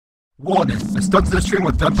Warning, the stunts in the stream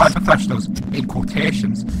were done by professionals, in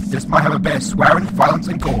quotations. This might have a bit of swearing, violence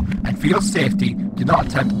and gore, and for your safety, do not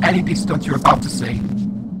attempt any of these stunts you're about to see.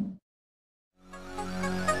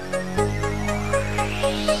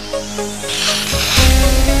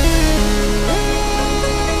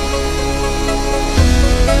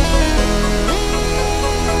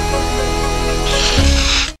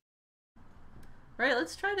 Right,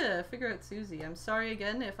 let's try to figure out Susie. I'm sorry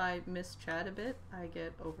again if I miss Chad a bit. I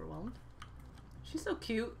get overwhelmed. She's so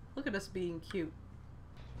cute. Look at us being cute.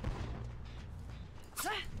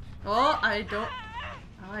 Oh, I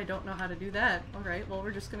don't know how to do that. Alright, well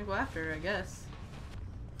we're just gonna go after her, I guess.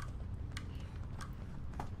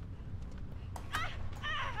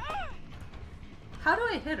 How do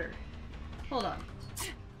I hit her? Hold on.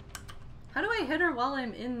 How do I hit her while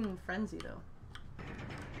I'm in Frenzy though?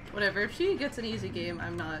 Whatever, if she gets an easy game,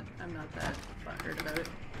 I'm not that butthurt about it.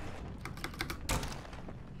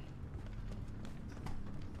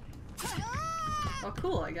 Oh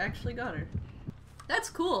cool, I actually got her. That's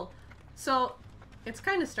cool. So, it's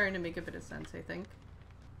kind of starting to make a bit of sense, I think.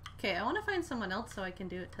 Okay, I want to find someone else so I can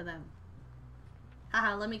do it to them.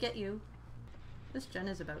 Haha, let me get you. This gen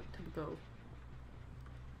is about to go.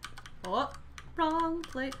 Oh, wrong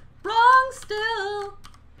place. Wrong still!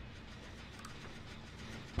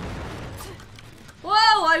 Whoa,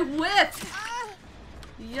 I whipped!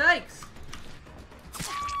 Yikes.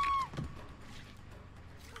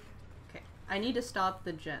 Okay, I need to stop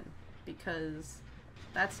the gen, because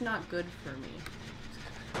that's not good for me.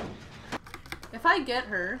 If I get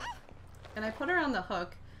her, and I put her on the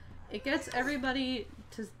hook, it gets everybody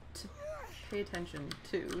to pay attention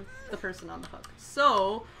to the person on the hook.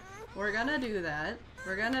 So, we're gonna do that.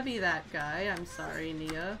 We're gonna be that guy. I'm sorry,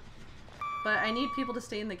 Nia. But I need people to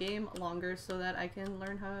stay in the game longer so that I can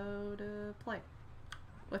learn how to play.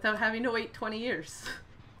 Without having to wait 20 years.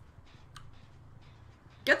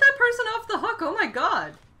 Get that person off the hook! Oh my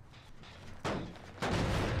god!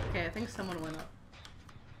 Okay, I think someone went up.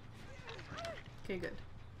 Okay, good.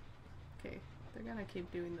 Okay, they're gonna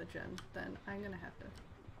keep doing the gen. Then I'm gonna have to...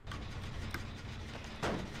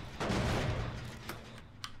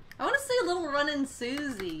 I wanna see a little run-in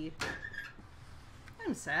Susie!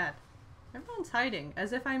 I'm sad. Everyone's hiding,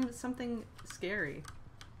 as if I'm something scary.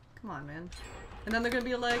 Come on, man. And then they're gonna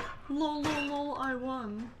be like, lol lol lol, I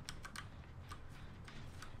won.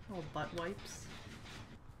 Little butt wipes.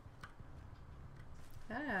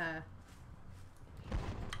 Ah.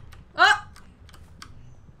 Ah!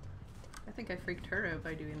 I think I freaked her out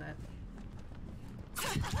by doing that.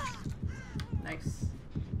 Nice.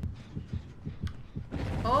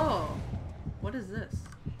 Oh! What is this?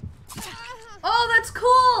 Oh, that's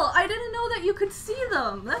cool! I didn't know that you could see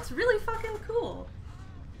them! That's really fucking cool!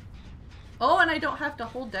 Oh, and I don't have to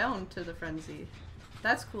hold down to the frenzy.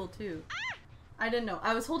 That's cool too. I didn't know.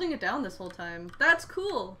 I was holding it down this whole time. That's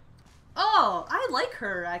cool! Oh, I like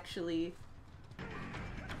her actually.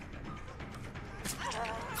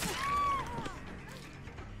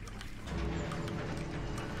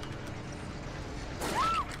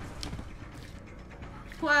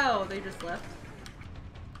 Wow, they just left.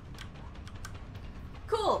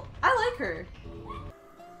 Cool! I like her!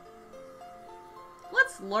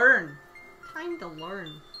 Let's learn! Time to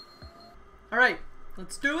learn. Alright,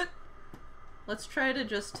 let's do it! Let's try to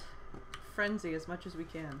just frenzy as much as we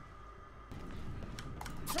can.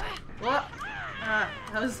 What? Ah,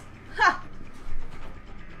 that was... Ha!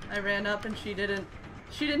 I ran up and she didn't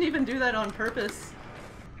even do that on purpose.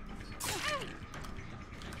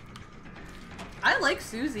 I like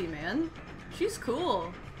Susie, man. She's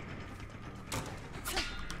cool.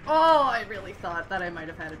 Oh, I really thought that I might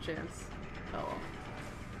have had a chance. Oh well.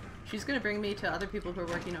 She's gonna bring me to other people who are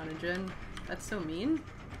working on a gen. That's so mean.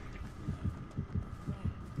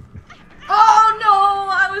 Oh no!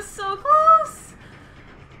 I was so close!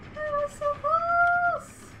 I was so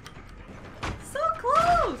close! So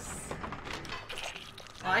close!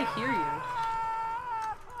 Oh, I hear you.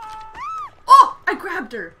 Oh! I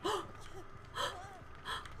grabbed her!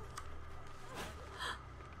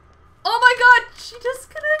 Oh my god! She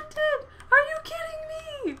disconnected! Are you kidding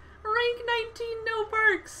me? Rank 19, no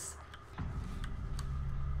perks!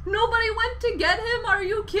 Nobody went to get him? Are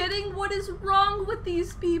you kidding? What is wrong with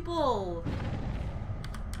these people?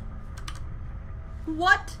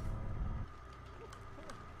 What?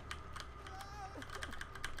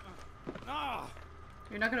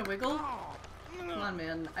 You're not gonna wiggle? Come on,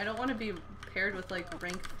 man. I don't want to be paired with like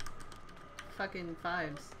rank fucking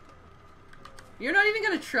 5s. You're not even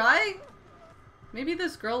gonna try? Maybe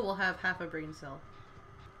this girl will have half a brain cell.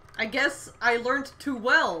 I guess I learned too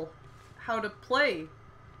well how to play.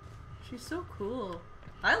 She's so cool.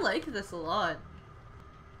 I like this a lot.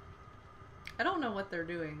 I don't know what they're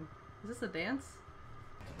doing. Is this a dance?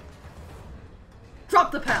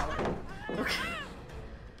 Drop the pallet! Okay.